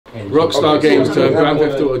Rockstar Games turned Grand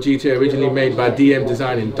Theft Auto GTA, originally made by DM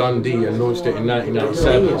Design in Dundee and launched it in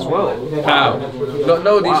 1997 as well. How? Not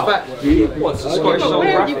know these facts, G. What's the Scottish Soul?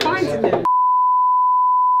 Where are you finding them?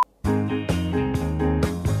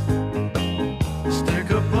 Stick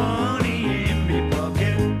a bunny in me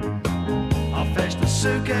pocket. I'll fetch the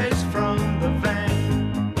suitcase from the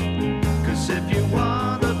van. Cause if you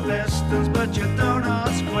want the best ones but you don't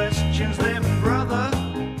ask questions, then brother,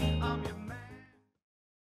 I'm your man.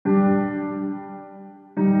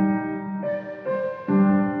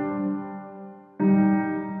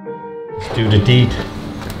 Do the deed.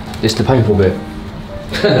 It's the painful bit.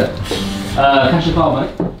 Cash the car,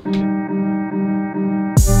 mate.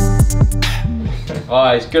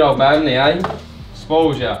 Oh, he's good old man, isn't he, eh?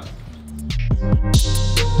 Spoils ya.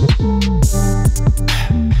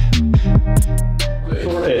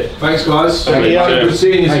 Thanks, guys. Good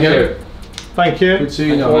seeing you again. Thank you. Good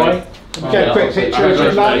seeing you. Right. Get a quick picture of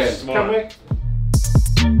you, lads. Can we?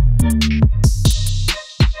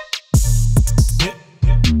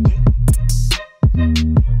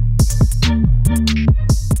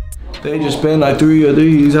 They just been like, do your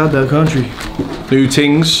deeds out the country. New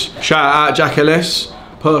things. Shout out Jack LS,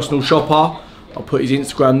 personal shopper. I'll put his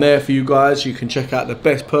Instagram there for you guys. You can check out the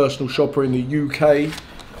best personal shopper in the UK.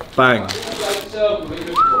 Bang.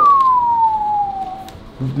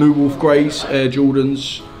 New Wolf Grace, Air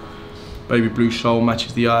Jordans, baby blue soul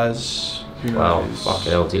matches the eyes. Wow,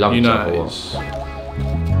 fucking hell, do you love himself or what?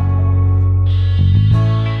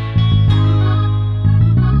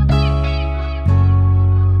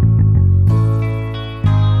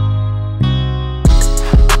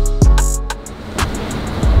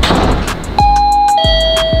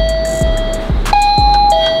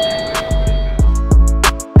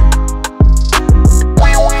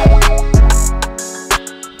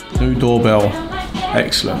 New doorbell,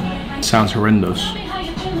 excellent. Sounds horrendous.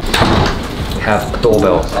 Have a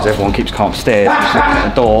doorbell because everyone keeps coming upstairs,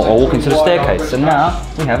 the door, or walking to the staircase. And now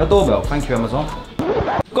we have a doorbell. Thank you, Amazon.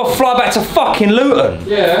 Got to fly back to fucking Luton.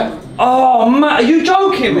 Yeah. Oh, Matt, are you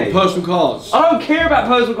joking me? Personal cars. I don't care about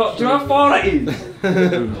personal cars. Do you know how far that is?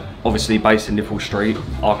 Obviously, based in Liverpool Street,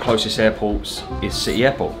 our closest airports is City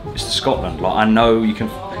Airport. It's to Scotland. Like I know you can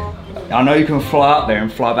fly up there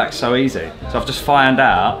and fly back so easy. So I've just found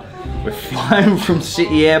out we're flying from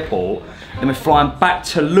City Airport. Then we're flying back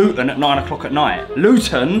to Luton at 9 o'clock at night.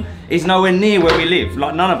 Luton is nowhere near where we live,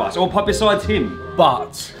 like none of us, or besides him.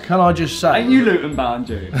 But, can I just say... Ain't you Luton bound,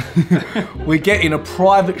 you? We're getting a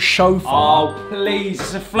private chauffeur. Oh, please,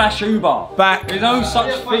 it's a flash Uber. Back. There's no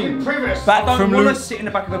such thing. Back I from don't want Luton. to sit in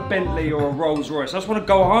the back of a Bentley or a Rolls Royce. I just want to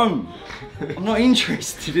go home. I'm not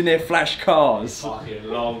interested in their flash cars. Fucking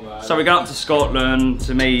long, man. So we're going up to Scotland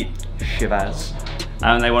to meet Chivas.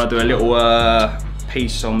 And they want to do a little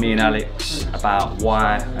piece on me and Alex about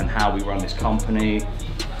why and how we run this company.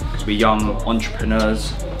 Because we're young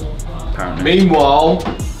entrepreneurs, apparently.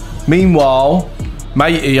 Meanwhile,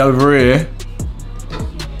 matey over here.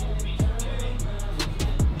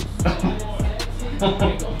 Can't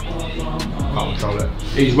control it.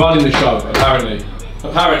 He's running the show, apparently.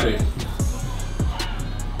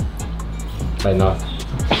 Mate, no.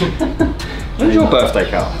 When's your birthday,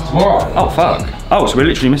 Cal? Tomorrow. Oh, fuck. Oh, so we're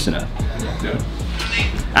literally missing it. Yeah.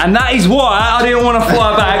 And that is why I didn't want to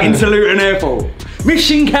fly back into Luton Airport.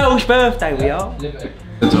 Missing Cal's birthday, we are.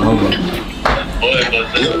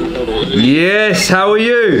 Yes, how are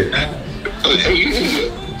you?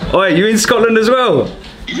 Oi, you in Scotland as well?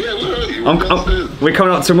 Yeah, where are you? We're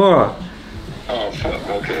coming up tomorrow. Oh, fuck.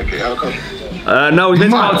 Okay. How come? No, we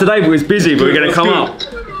meant to come up today, but we was busy, but we're going to come up.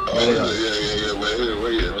 Oh, yeah.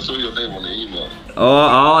 Where? I saw your name on the email.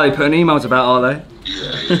 Oh, they put an email about, are they?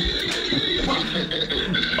 Yeah.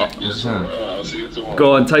 I'll see you tomorrow.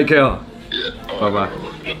 Go on, take care. Yeah. Bye-bye.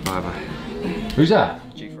 Who's that?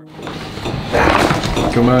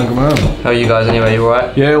 Come on. How are you guys anyway, you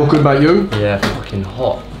alright? Yeah, all good, mate, you? Yeah, fucking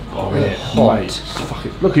hot. Oh, yeah. Hot. Mate,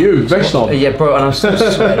 fucking, look at you, vest on. Yeah, bro, and I'm still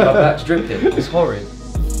sweating, my back's dripping. It's horrid.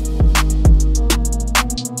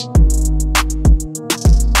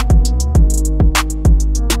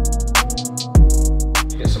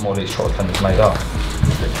 Get some more of these trotter tenders made up.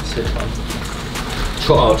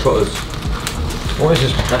 Trotters. What is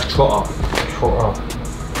this one? That's trotter.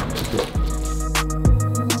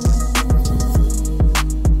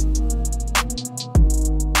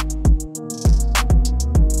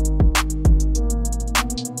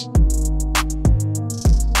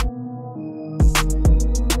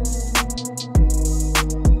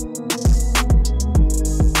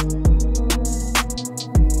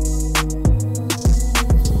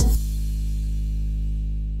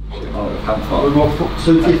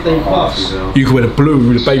 215 plus. You can wear the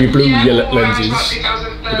blue, the baby blue yellow lenses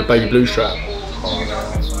with the baby blue strap.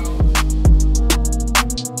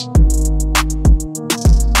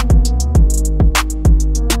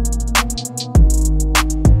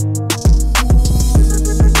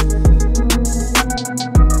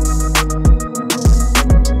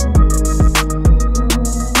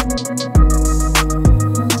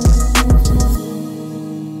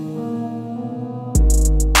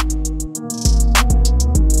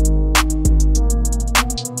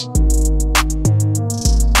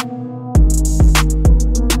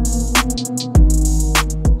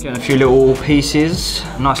 Getting a few little pieces,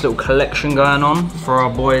 nice little collection going on for our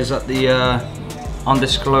boys at the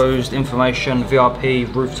undisclosed information VIP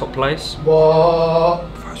rooftop place. What?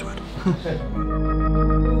 Rosewood.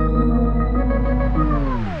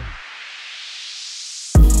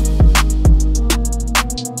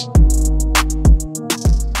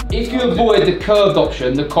 If you avoid the curved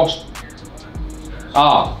option, the cost...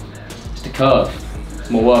 it's the curve. It's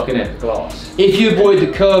more work in it, glass. If you avoid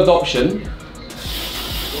the curved option,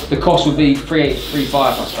 the cost would be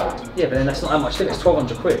 385 plus that. Yeah, but then that's not that much, it's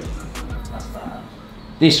 1,200 quid.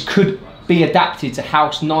 This could be adapted to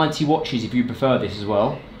house 90 watches if you prefer this as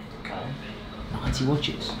well. 90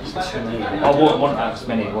 watches. I wouldn't want to have as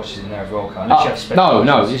many watches in there as well, Carl.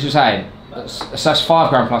 No, this is saying, that's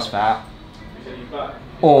 £5 plus that.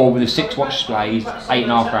 Or with a 6 watch display,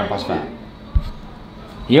 £8.5 plus that.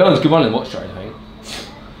 He earns good money in the watch trade, I think.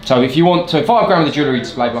 So if you want to, £5 with the jewellery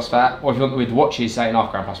display plus that, or if you want with the watches,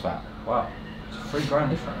 £8.5 plus that. Wow, it's a £3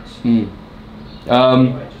 difference.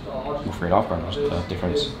 Well, £3.5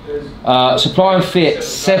 difference. Supply and fit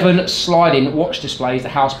 7 sliding watch displays. The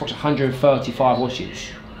house puts 135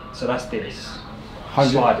 watches. So that's this.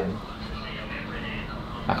 100. Sliding.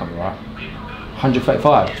 That can't be right.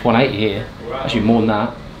 135. It's 180 here. Actually more than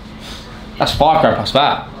that. That's £5 plus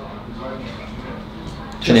that.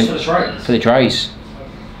 Just for the trays? For the trays.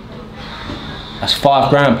 That's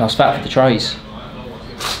 £5 plus that for the trays.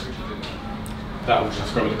 That was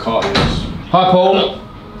just go with the Cartiers. Hi Paul.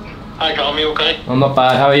 Hi, Carl, you okay? I'm not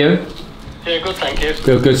bad. How are you? Yeah, good, thank you.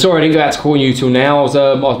 Good, good. Sorry I didn't get out to call you till now. I was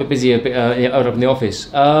a bit busy, a bit up in the office.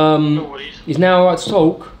 No worries. Is now alright to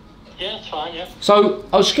talk? Yeah, it's fine, yeah. So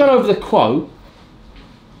I was just going over the quote.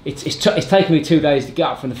 It's taken me 2 days to get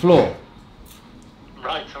up from the floor.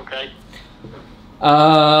 Right, okay.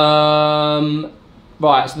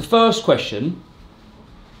 Right. So the first question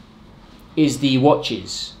is the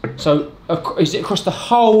watches. So is it across the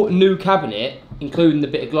whole new cabinet, including the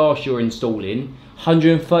bit of glass you're installing,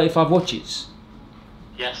 135 watches?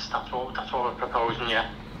 Yes, that's what we're proposing, yeah.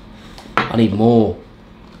 I need more.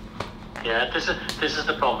 Yeah, this is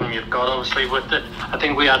the problem you've got, obviously, with the... I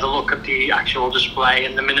think we had a look at the actual display,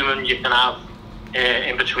 and the minimum you can have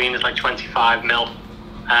in between is like 25 mil.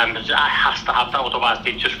 It has to have that, otherwise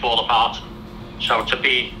they just fall apart. So to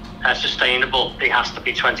be sustainable, it has to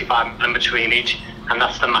be 25 mil in between each, and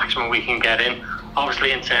that's the maximum we can get in.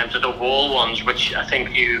 Obviously, in terms of the wall ones, which I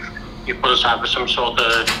think you've put aside for some sort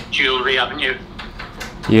of jewellery, haven't you?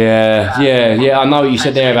 Yeah, I know what you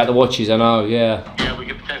said there about the watches, I know, yeah. Yeah, we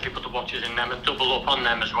could potentially put the watches in them and double up on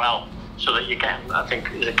them as well, so that you get, I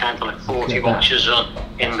think, is it kind of like 40 watches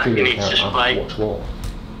in each display. Watch wall.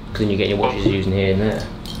 Because then you get your watches using here and there.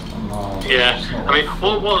 Yeah, I mean,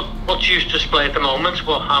 what's used display at the moment?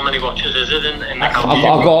 Well, how many watches is it in the counter?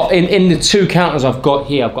 I've got in the 2 counters I've got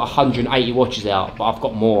here. I've got 180 watches out, but I've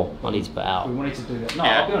got more I need to put out. We wanted to do that. No,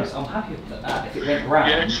 Yeah. I'll be honest, I'm happy with that. If it went round,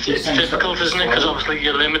 Yeah, it's difficult, isn't it? Because obviously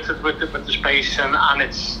you're limited with the space, and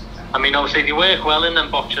it's. I mean, obviously they work well in them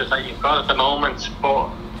boxes that you've got at the moment, but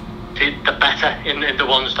the better in the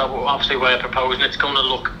ones that obviously we're proposing. It's going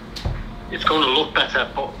to look better,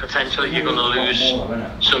 but potentially you're going to lose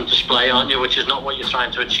some display, aren't you? Which is not what you're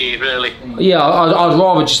trying to achieve, really. Yeah, I'd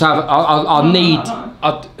rather just have. I need.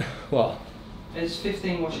 What? It's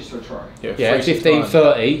 15 watches to a tray. Yeah, 15,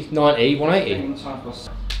 30, 90, 180. 15 times plus.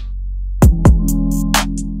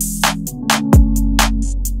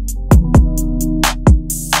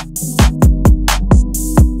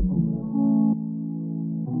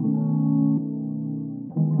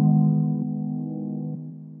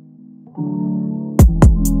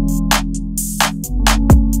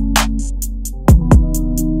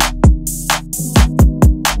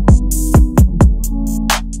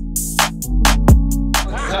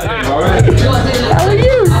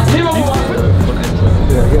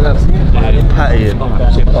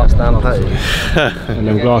 And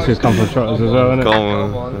them glasses come from Trotters as well, innit?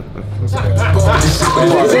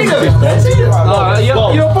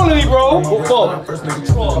 You're following me, bro.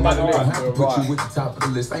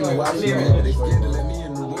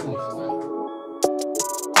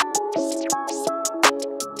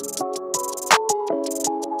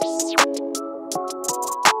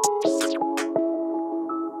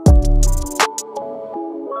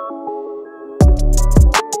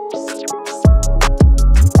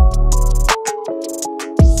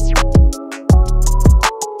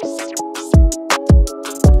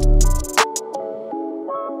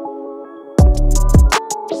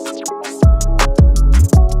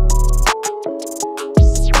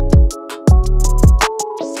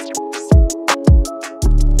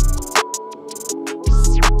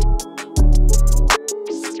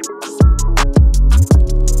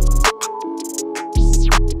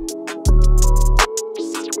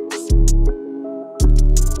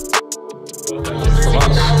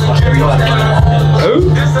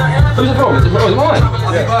 Who's it from? Is it mine?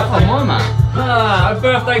 Yeah. Oh, mine, man. Happy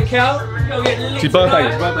birthday, Cal. Go get lit. It's his birthday.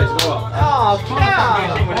 His birthday. Oh,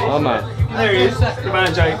 Cal. Oh, man. There he is. Good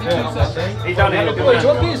man, Jake. He done it. Do you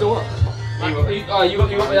want beers or what? Oh, you got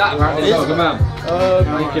me that apparently. Good man.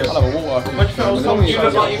 Thank you. I'll have a water. You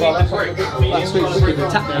look like you need the brick.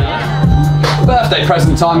 Birthday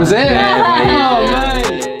present time is it? Oh,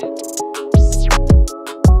 mate.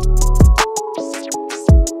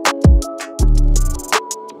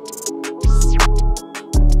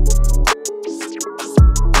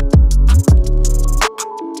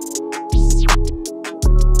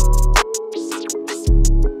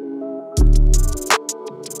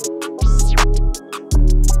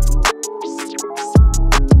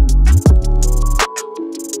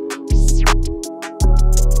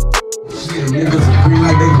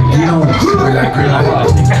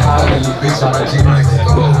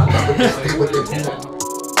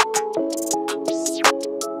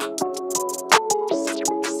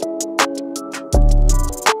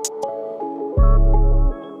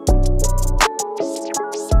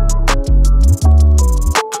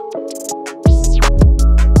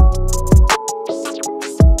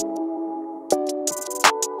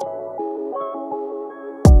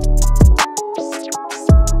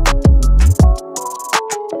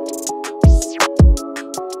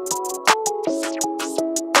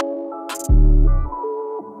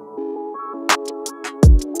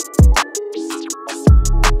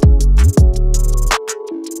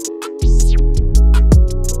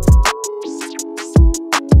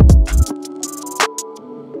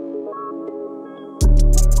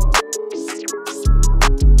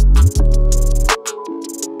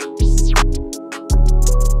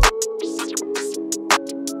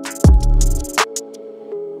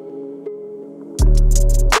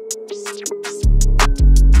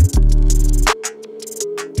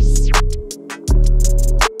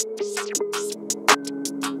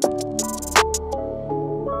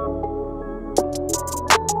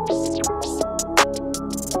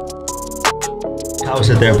 Cal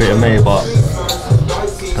said they're a bit of me, but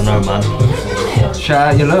I don't know, man.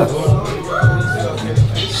 Shout out your love.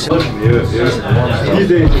 You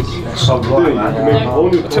did. So right,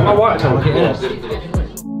 man. Take my white towel.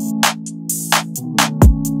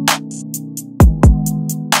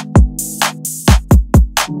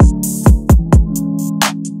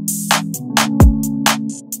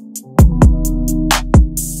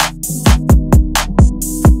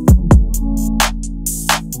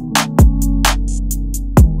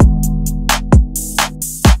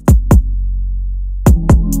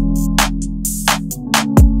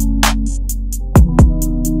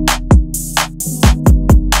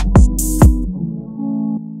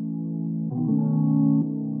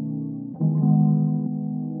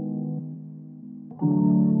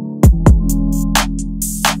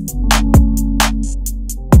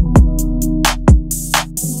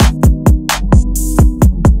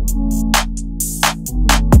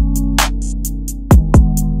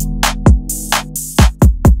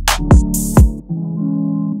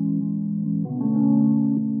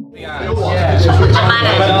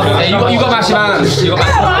 You got massive hands. You got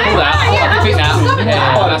massive hands. What do you think now?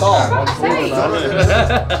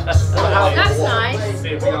 That's nice.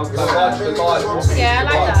 Yeah, I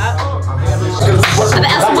like that. But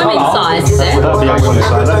that's women's size, is it?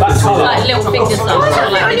 Like little finger size.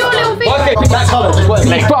 Like your little finger. Okay, pick that colour. Just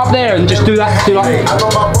wait. Put up there and just do that. Do like.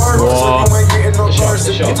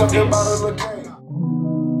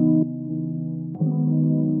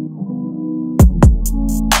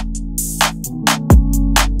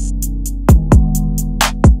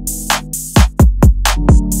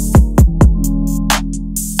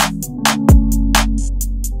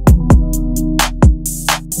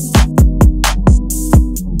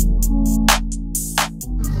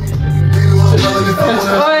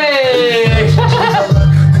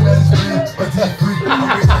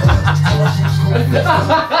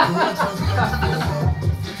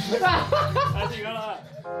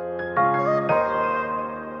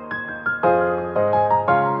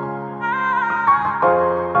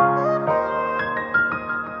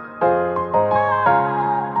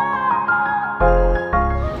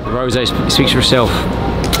 Rose speaks for herself.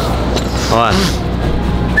 Alright.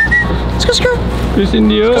 It's in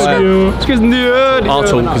the audio. It's in the audio. I'll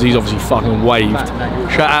talk because he's obviously fucking waved.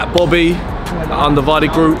 Shout out Bobby,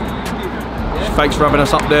 Undivided Group. Thanks for having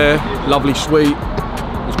us up there. Lovely suite. It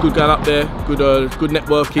was good going up there. Good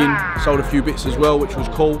networking. Sold a few bits as well, which was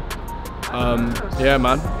cool. Yeah,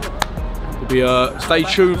 man. We'll be stay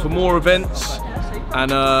tuned for more events,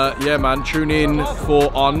 and yeah, man. Tune in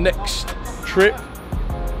for our next trip.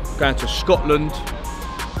 Going to Scotland.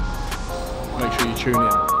 Make sure you tune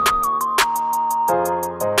in.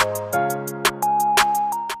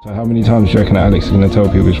 How many times do you reckon Alex is going to tell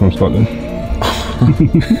people he's from Scotland? He's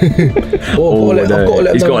got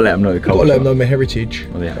to let them know the culture. Got to let them know my heritage.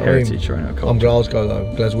 Oh, yeah, heritage, right? Culture. I'm Glasgow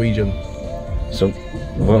though, Glaswegian. So,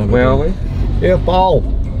 where are we? Yeah, pal.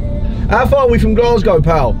 How far are we from Glasgow,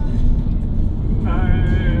 pal?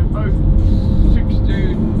 About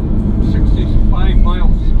 65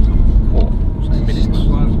 miles.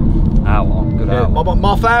 Hour, good hour.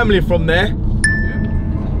 My family from there.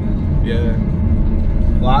 Yeah.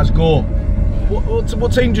 Well, that's cool.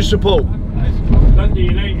 What team do you support? Dundee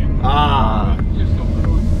United. Ah, Just up the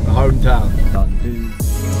road. the hometown. Dundee.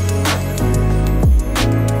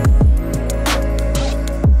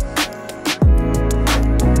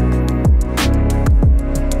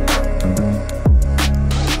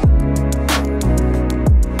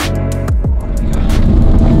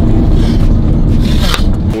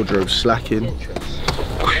 Wardrobe slacking.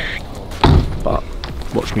 But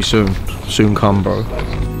watch me soon. Soon come, bro.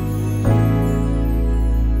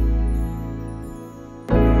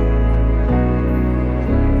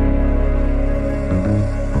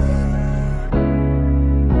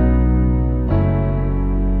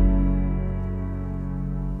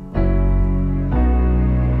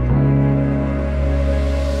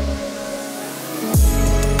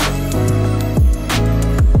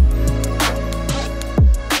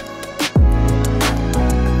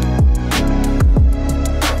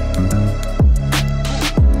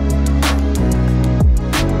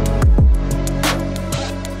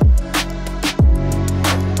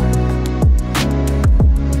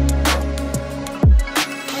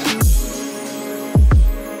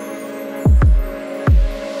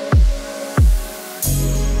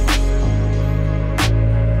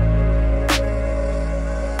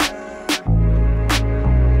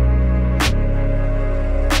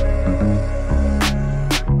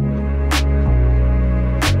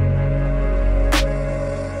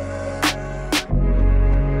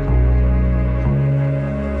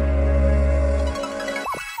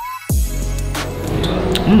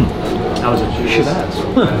 How was it?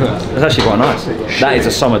 Chivas. That's actually quite nice. That is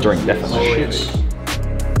a summer drink, definitely.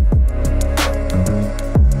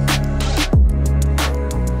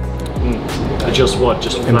 Just what?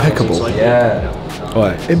 Just impeccable. Like, yeah.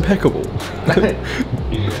 Right, impeccable.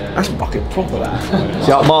 That's fucking proper. That.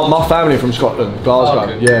 See, my family from Scotland,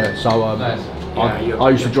 Glasgow. Okay. Yeah, so I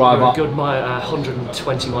used to drive up. A good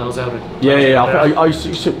 120 miles out of. Yeah. I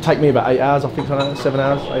used to take me about 8 hours. I think 7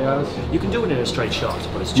 hours, 8 hours. You can do it in a straight shot,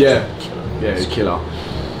 but it's just Yeah, killer. yeah, it's killer.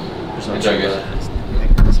 There's no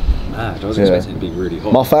Mad. I was expecting it to be really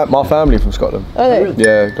hot. My family from Scotland. Oh, no.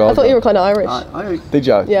 Yeah, Glasgow. I thought you were kind of Irish. Did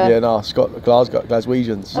you? Yeah. Yeah, no, Glasgow,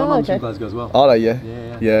 Glaswegians. Oh, okay. Glasgow as well. Are they? Yeah.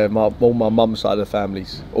 Yeah. All my mum's side of the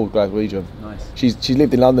families, all Glaswegian. Nice. She's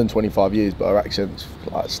lived in London 25 years, but her accent's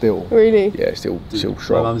like still. Really? Yeah, still My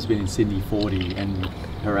strong. mum's been in Sydney 40 and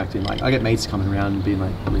her acting, like, I get mates coming around and being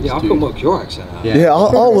like, yeah, I couldn't work your accent out. Yeah, Yeah,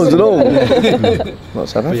 I was at all. Not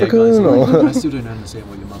South But yeah, African guys, or. like, I still don't understand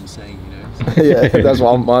what your mum's saying, you know. Yeah, that's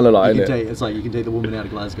what mine are like, You innit? can it's like you can take the woman out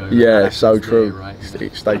of Glasgow. Yeah, her so accent's true. there,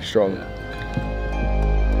 right? Stay strong. Yeah.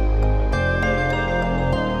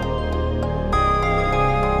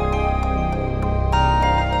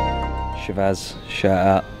 Chivas, shout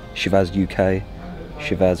out. Chivas UK,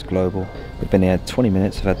 Chivas Global. We've been here 20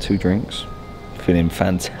 minutes, I've had 2 drinks. Feeling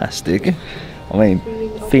fantastic. I mean,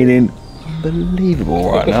 feeling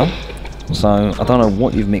unbelievable right now. So, I don't know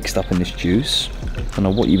what you've mixed up in this juice. I don't know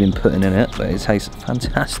what you've been putting in it, but it tastes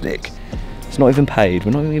fantastic. It's not even paid.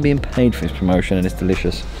 We're not even being paid for this promotion and it's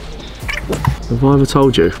delicious. Have I ever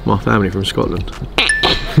told you my family from Scotland?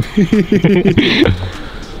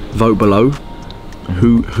 Vote below.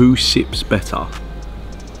 Who sips better?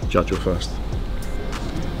 Judge your first.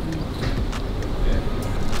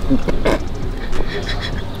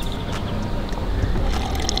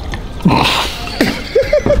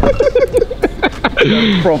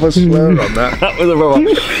 Proper slur on that. That was a proper.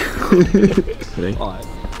 Ready? Alright.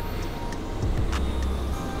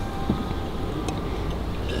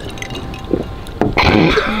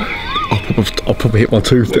 I'll probably hit my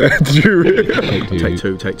tooth there. Did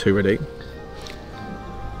you? Take two, ready?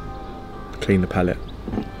 Clean the palate.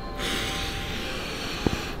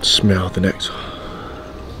 Smell the next one.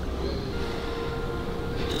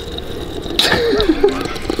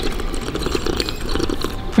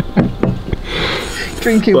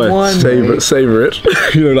 Drinking wine. Savour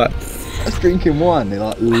it. You know, like. That's drinking wine. They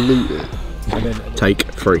like loot it. And then Take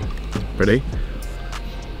 3. Ready?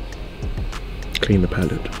 Clean the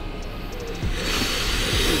palate.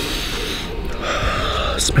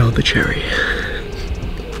 Smell the cherry.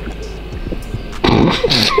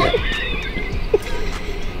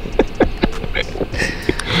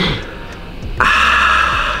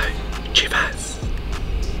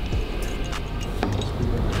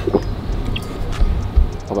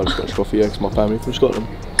 for you, 'cause my family from Scotland.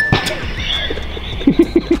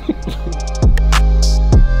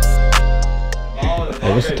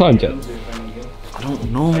 What's the time, Jet? I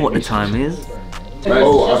don't know what the time is.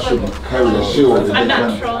 Oh, I should carry a shield.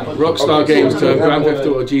 Rockstar Games turned Grand Theft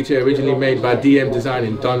Auto GTA, originally made by DM Design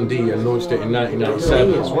in Dundee and launched it in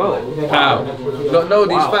 1997 as well. How? Not know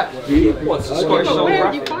these facts, do you? What's the Scottish Soul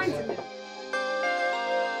graphics?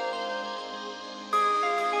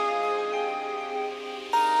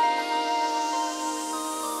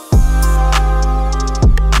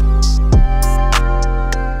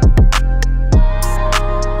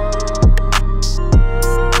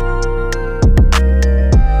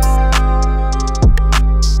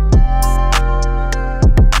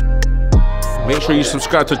 Make sure you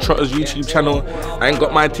subscribe to Trotters YouTube channel. I ain't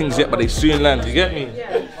got my things yet, but they soon land. You get me?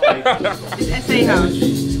 It's SA House.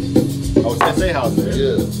 Oh, it's SA House.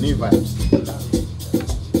 Yeah, new vibes.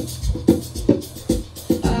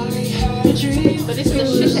 But this is a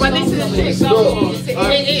shit. Well, this is a shit example.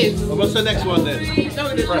 It is. What's the next one then? No,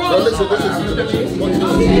 it's No, wrong. listen to the next one.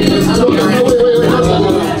 No, this is not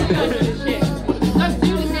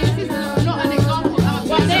an example.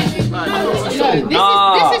 No,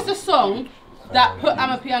 this is the song that put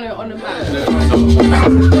Amapiano on the map. I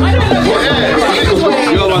don't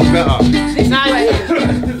know. Your one's better. This is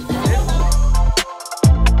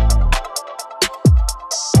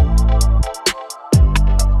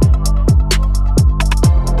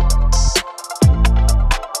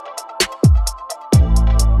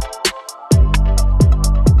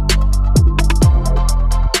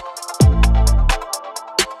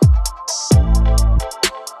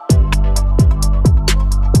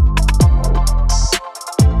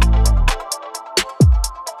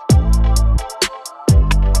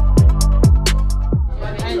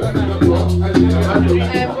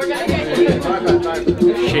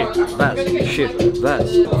Shit,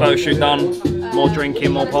 that's. Photo shoot done, more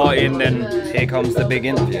drinking, more partying, then here comes the big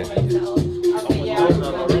interview.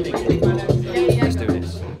 Let's do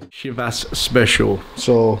this. Chivas special.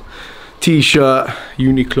 So, t-shirt,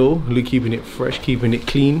 Uniqlo, look, keeping it fresh, keeping it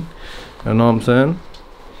clean. You know what I'm saying?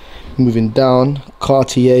 Moving down,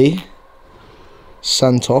 Cartier,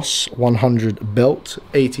 Santos 100 belt,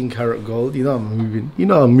 18 karat gold. You know I'm moving. You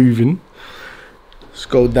know I'm moving. Let's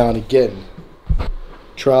go down again.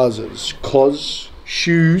 Trousers, cos,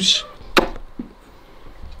 shoes.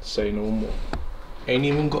 Say no more. Ain't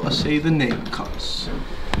even gotta say the name, cuz.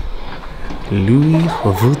 Louis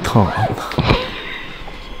Vuitton.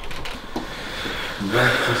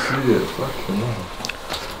 Nice to see it. Fucking hell.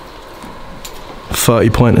 30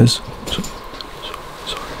 pointers. Sorry.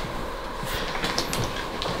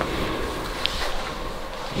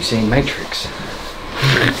 You seen Matrix?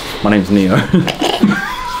 My name's Neo.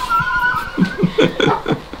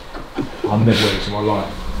 I'll never wear this in my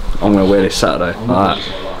life. I'm gonna wear this Saturday. Alright.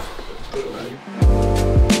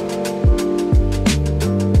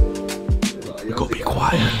 We've got to be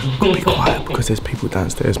quiet. We've got to be quiet because there's people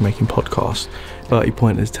downstairs making podcasts. 30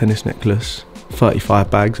 pointers, tennis necklace, 35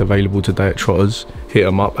 bags available today at Trotters. Hit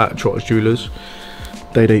them up at Trotters Jewelers.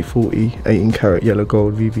 Date 840, 18 karat yellow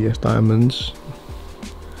gold VVS diamonds.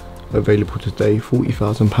 Available today,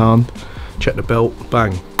 £40,000. Check the belt,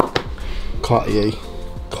 bang.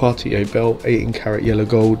 Cartier belt, 18 karat yellow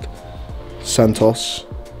gold. Santos.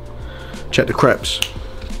 Check the crepes.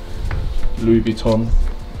 Louis Vuitton.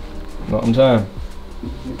 Know what I'm saying?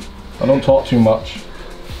 I don't talk too much.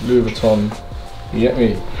 Louis Vuitton. You get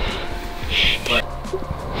me?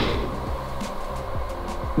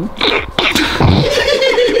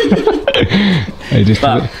 Hey, just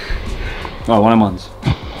that. Oh, one of mine's.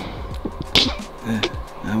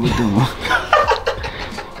 How we doing?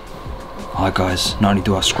 Hi guys, not only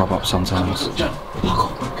do I scrub up sometimes.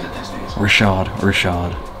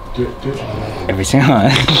 Richard. Do it. Everything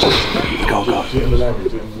alright? Go.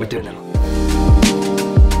 We're doing it.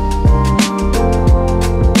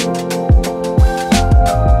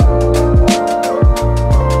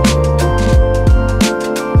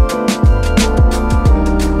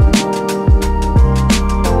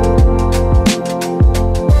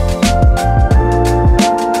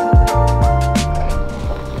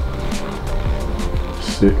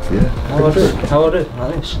 Sick, yeah. How I do?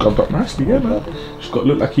 Like this. Scrubbed up nicely, yeah, man. Just got to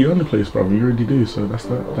look like you own the place, bro. You already do, so that's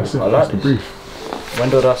it. I like That's the this. brief. When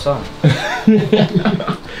did I sign?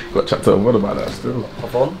 Got to chat to one about that still.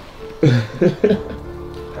 Off on?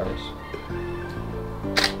 Paris.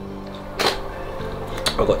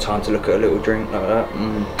 I've got time to look at a little drink like that.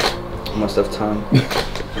 I must have time.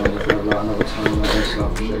 Like another time like this,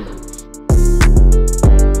 like shit.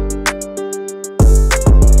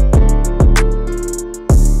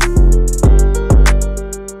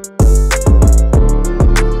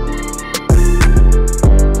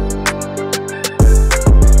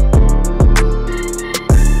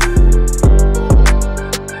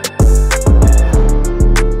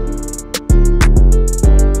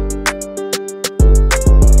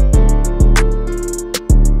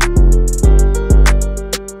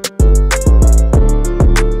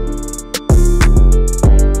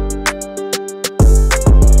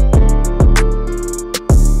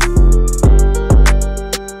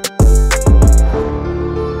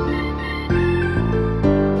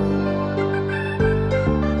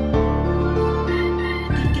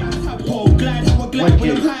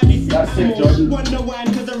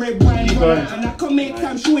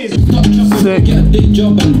 Sick. Get a big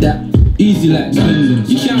job and that. Easy like spending.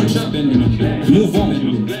 You can't spend. Move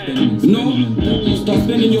on. No, stop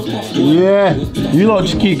spending your cost. Yeah, you lot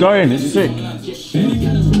just keep going, it's sick.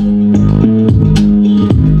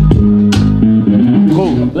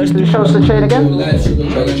 Cool, let's do show us the chain again.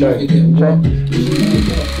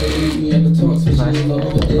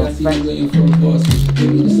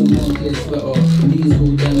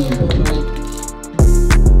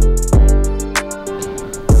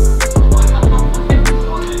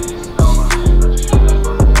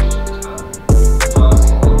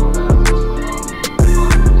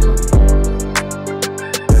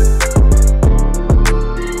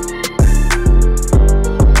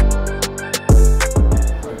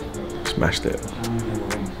 Smashed it.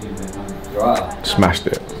 Right. Smashed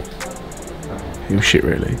it. You shit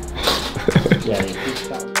really.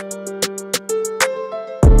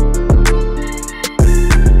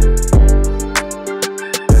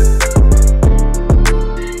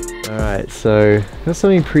 Alright, so got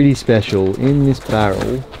something pretty special in this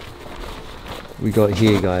barrel we got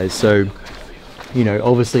here, guys. So, you know,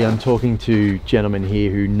 obviously I'm talking to gentlemen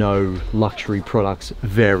here who know luxury products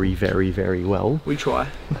very, very, very well. We try.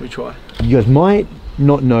 You guys might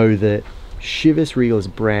not know that Chivas Regal as a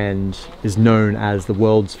brand is known as the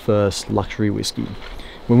world's first luxury whiskey.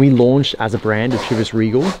 When we launched as a brand of Chivas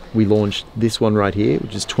Regal, we launched this one right here,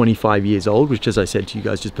 which is 25 years old, which, as I said to you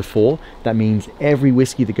guys just before, that means every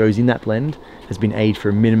whiskey that goes in that blend has been aged for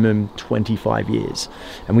a minimum 25 years.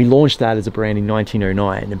 And we launched that as a brand in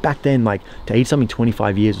 1909. And back then, like, to age something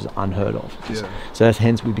 25 years was unheard of. Yeah. So that's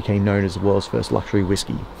hence we became known as the world's first luxury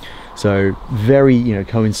whiskey. So very, you know,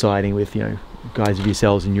 coinciding with, you know, guys of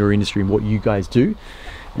yourselves in your industry and what you guys do.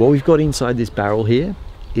 What we've got inside this barrel here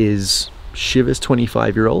is Chivas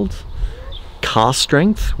 25-year-old cask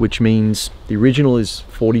strength, which means the original is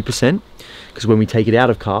 40%, because when we take it out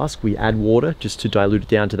of cask we add water just to dilute it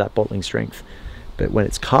down to that bottling strength. But when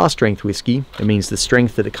it's cask strength whiskey, it means the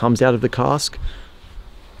strength that it comes out of the cask,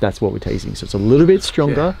 that's what we're tasting. So it's a little bit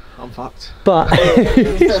stronger. Yeah, I'm fucked. But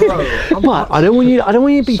but I don't want you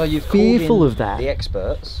to be so fearful of that. The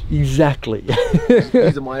experts. Exactly.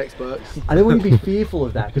 These are my experts. I don't want you to be fearful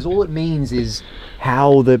of that, because all it means is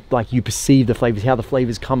how you perceive the flavors, how the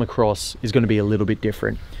flavors come across is going to be a little bit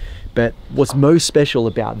different. But what's most special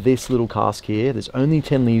about this little cask here, there's only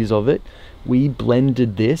 10 liters of it. We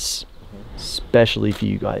blended this specially for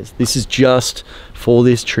you guys. This is just for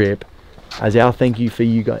this trip as our thank you for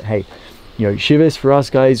you guys. Hey, you know, Chivas, for us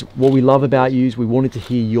guys, what we love about you is we wanted to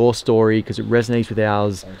hear your story because it resonates with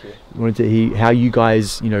ours. We wanted to hear how you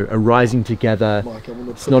guys, you know, are rising together. Mike,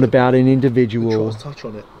 it's not about an individual. The Trotters touch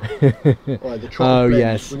on it. Right, the Trotters blend.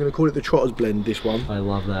 Yes. We're going to call it the Trotters blend, this one. I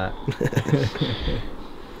love that.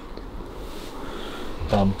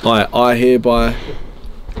 I hereby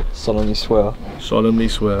solemnly swear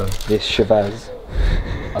this Chivas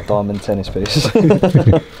a diamond tennis piece.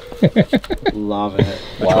 Love it.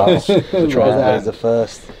 Wow. That is the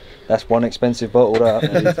first. That's one expensive bottle,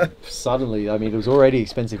 that. Suddenly, I mean, it was already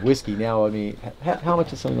expensive whiskey. Now, I mean, how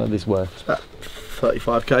much is something like this worth? It's about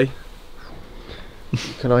 35k.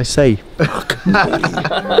 Can I say?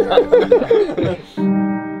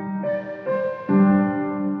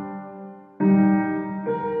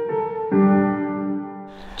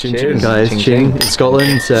 Chin, chin, guys. Chin in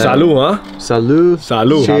Scotland. Salut, huh? Salut.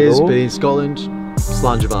 Salut. Cheers, but in Scotland,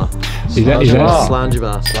 Slangebar. Is that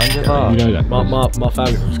Slangebar? You know that. My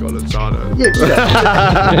family's from Scotland, so I know. Yeah.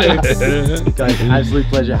 Guys, absolute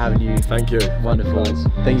pleasure having you. Thank you. Wonderful.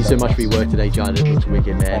 Thank you so much for your work today, John. It looks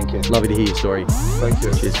wicked, man. Thank you. Lovely to hear your story. Thank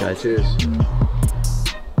you. Cheers, guys. Cheers.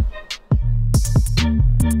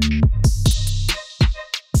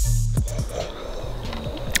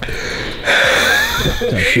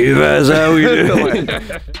 Chivas, how we doing?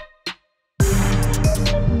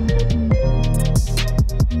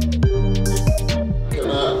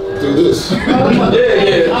 Do this.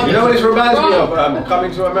 Yeah. You know what this reminds me of?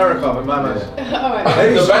 Coming to America with my man. Alright.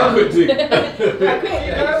 The banquet thing.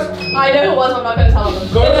 I know it was, I'm not going to tell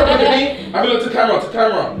them. Go to me. Have a look to camera.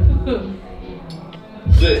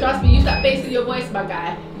 Trust me, use that bass in your voice, my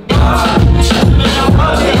guy.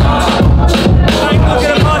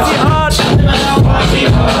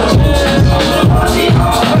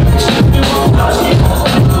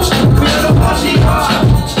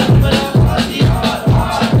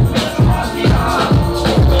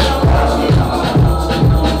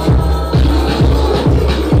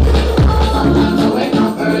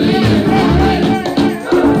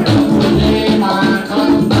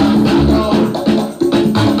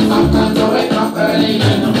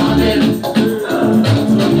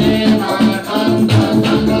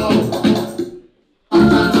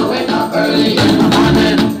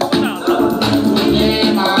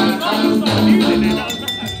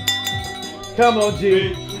 Come on,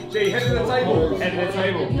 G. G, head to the table. Head to the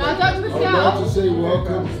table. No, don't push out. To say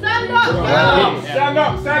welcome. Stand up, girl. Stand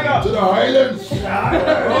up, stand up. To the Highlands.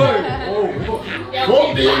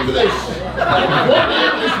 Fuck the English. Fuck the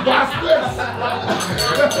English bastards.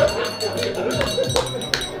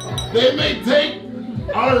 They may take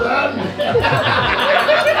our land,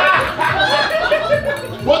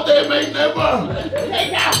 but they may never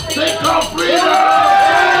take our freedom.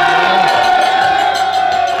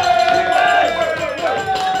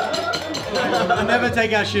 Never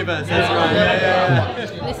take our Chivas, that's right.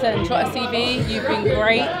 Yeah. Listen, Trotter CV, you've been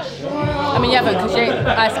great. I mean, you haven't because you ain't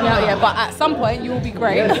asked me out yet, but at some point you will be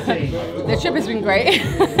great. The trip has been great.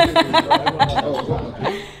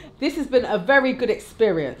 This has been a very good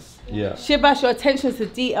experience. Yeah. Chivas, your attention to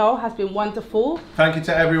detail has been wonderful. Thank you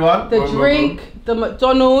to everyone. The drink, the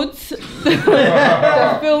McDonald's,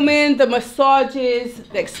 the filming, the massages,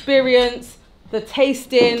 the experience, the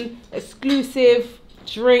tasting, exclusive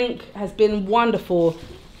drink has been wonderful.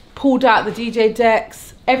 Pulled out the DJ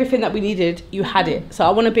decks, everything that we needed, you had it. So I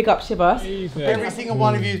want to big up Chivas. Every single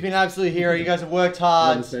one of you has been absolute hero. You guys have worked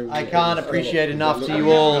hard. I can't appreciate enough to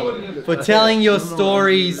you all for telling your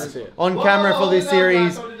stories on camera for this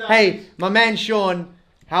series. Hey, my man Sean,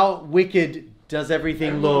 how wicked does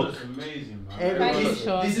everything look?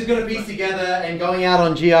 This is going to piece together and going out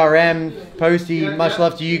on GRM, Posty, much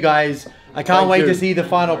love to you guys. I can't wait to see the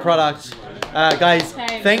final product. Guys,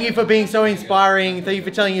 thank you for being so inspiring. Thank you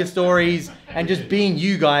for telling your stories and just being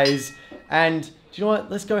you guys. And do you know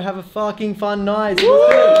what? Let's go have a fucking fun night.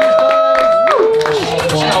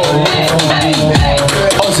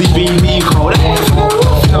 Aussie beat me cold.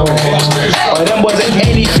 Oh, them wasn't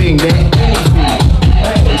anything, man.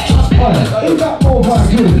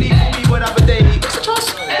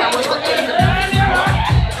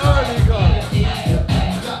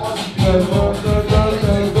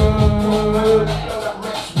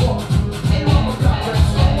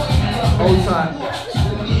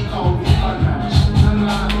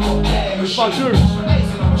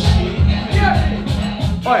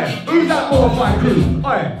 Oi, who's that modified crew?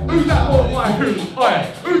 Oi, who's that modified crew? Oi,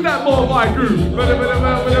 who's that modified crew? Oh,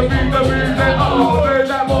 there's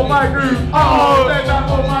that modified crew. Oh, there's that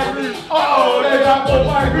modified crew. Oh, there's that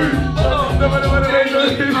modified crew.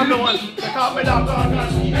 I'm the one. I can't be that one.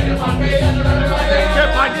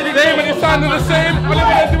 Name and the sound are the same.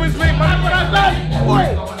 Whatever they do is late, man. What I've done.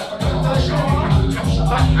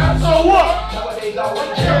 So what?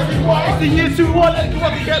 It's the year 2-1 and come on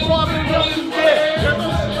to get part of the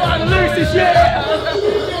trying to lose this year.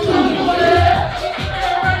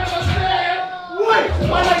 Wait,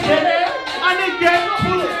 I need get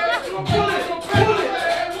pull it.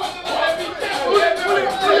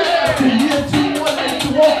 The year 2-1 and you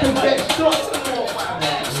walk and get shots.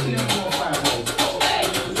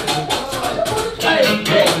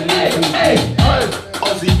 Hey,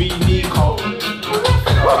 Aussie beat Nico.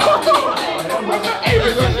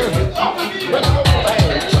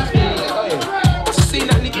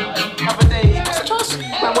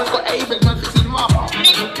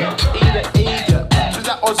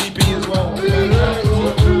 Aussie B as well.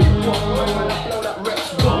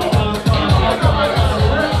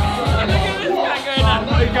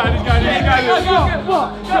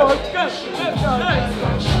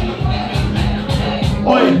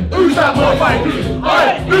 Oi, who's that modified crew? Oi,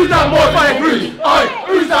 who's that modified crew? Oi,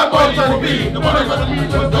 who's that modified crew? The one who's gonna be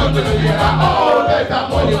was done to the beat. Oh, there's that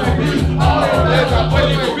modified crew. Oh, there's that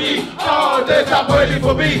body for me. Oh, there's that body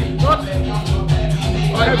for me.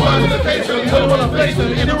 I want to face them, you don't want to face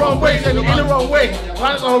them in the wrong way, in the wrong way.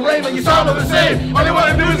 Planets on rain, and you sound all the same. All they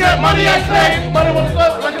want to do is get money and claim. Money want to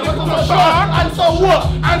go like a little shark. And so what?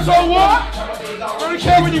 And so what? I don't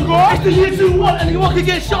care when you go. It's the year 2-1 and you want to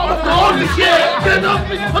get shot off the whole this year. Get up,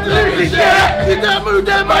 what the lyrics this year. Get that move,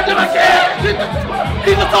 that man, that I care.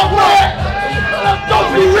 He's the top right.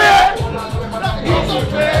 Don't be rare. He's so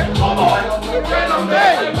fair. Come on. Get on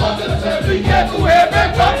there. Be careful here, man.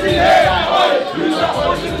 Country here. Who's that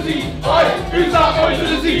on to the Z? Oi, who's that on to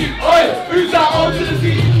the Z? Oi, who's that on to the Z?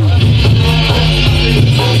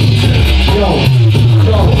 Yo.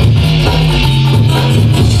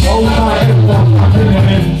 All right, everyone, back in the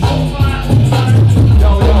ends.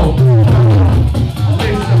 Yo.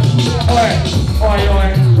 Listen. Oi.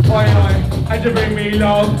 And you bring me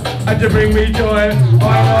love, and you bring me joy.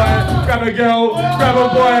 Oi. Grab a girl, grab a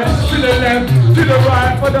boy. To the left, to the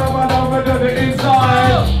right, but I'm on the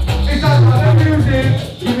inside. It's not the music.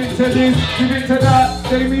 Give it to this, give it to that.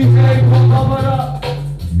 Take me, hey, come on up.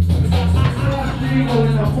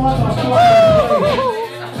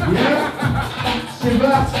 Yeah?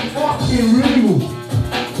 Chivas fucking Regal.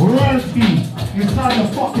 Royalty. You inside the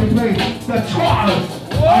fucking place. The Trotters.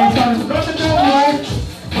 Not the dumb way.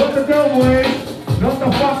 Not the dumb way. Not the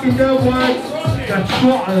fucking dumb way. The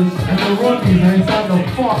Trotters and the Rodneys are inside the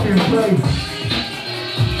fucking place.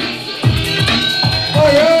 Oi,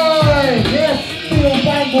 oi! Yes, Steel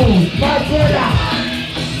Banglez, my brother!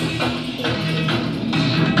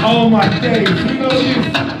 Oh my days, you know this!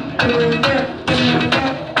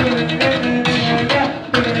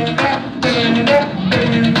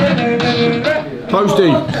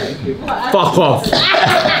 Posty, fuck off.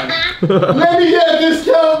 Let me get a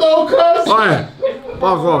discount though, cuz! Aye,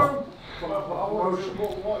 fuck off.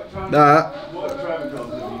 Nah.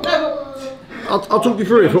 I'll talk you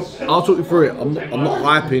through it. I'll talk you through it. I'm not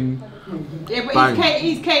hyping. Yeah, but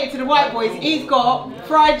he's catered to the white boys. He's got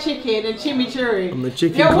fried chicken and chimichurri. I'm the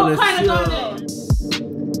chicken Yo, what kind of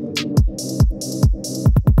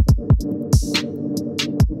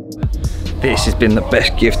This has been the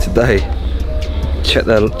best gift today. Check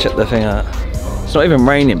the thing out. It's not even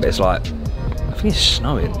raining, but it's like, I think it's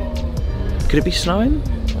snowing. Could it be snowing?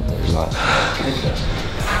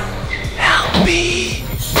 Help me!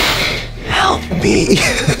 Help me!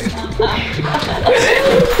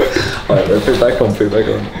 Alright, put it back on,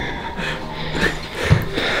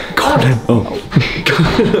 Konan.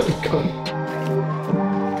 Oh.